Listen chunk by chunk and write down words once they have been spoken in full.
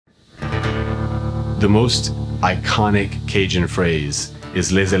The most iconic Cajun phrase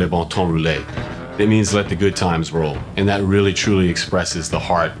is "Laissez le bon temps rouler." It means let the good times roll. And that really truly expresses the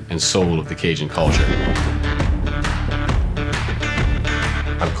heart and soul of the Cajun culture.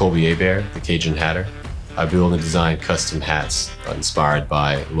 I'm Colby Hébert, the Cajun Hatter. I build and design custom hats inspired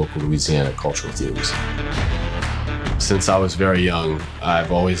by local Louisiana cultural themes. Since I was very young,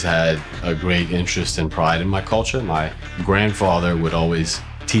 I've always had a great interest and pride in my culture. My grandfather would always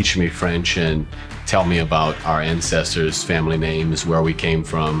teach me French and tell me about our ancestors, family names, where we came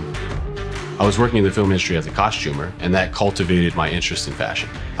from. I was working in the film industry as a costumer, and that cultivated my interest in fashion.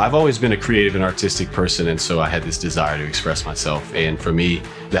 I've always been a creative and artistic person, and so I had this desire to express myself, and for me,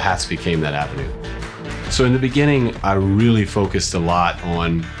 the hats became that avenue. So in the beginning, I really focused a lot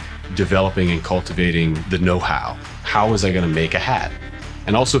on developing and cultivating the know-how. How was I going to make a hat?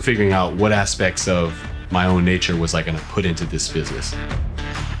 And also figuring out what aspects of my own nature was I going to put into this business.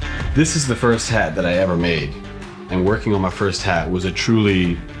 This is the first hat that I ever made, and working on my first hat was a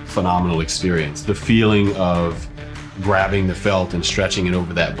truly phenomenal experience. The feeling of grabbing the felt and stretching it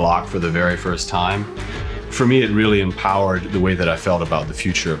over that block for the very first time, for me, it really empowered the way that I felt about the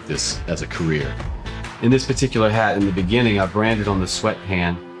future of this as a career. In this particular hat, in the beginning, I branded on the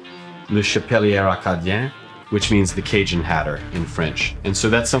sweatband Le Chapelier Acadien, which means the Cajun Hatter in French. And so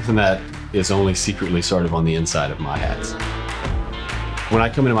that's something that is only secretly sort of on the inside of my hats. When I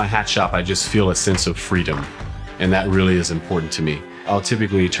come into my hat shop, I just feel a sense of freedom, and that really is important to me. I'll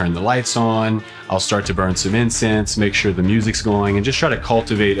typically turn the lights on, I'll start to burn some incense, make sure the music's going, and just try to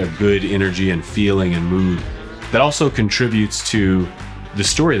cultivate a good energy and feeling and mood that also contributes to the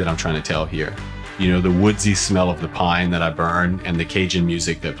story that I'm trying to tell here. You know, the woodsy smell of the pine that I burn and the Cajun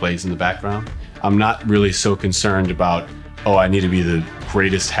music that plays in the background. I'm not really so concerned about, oh, I need to be the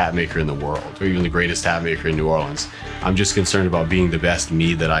greatest hat maker in the world, or even the greatest hat maker in New Orleans. I'm just concerned about being the best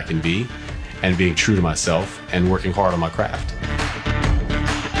me that I can be, and being true to myself and working hard on my craft.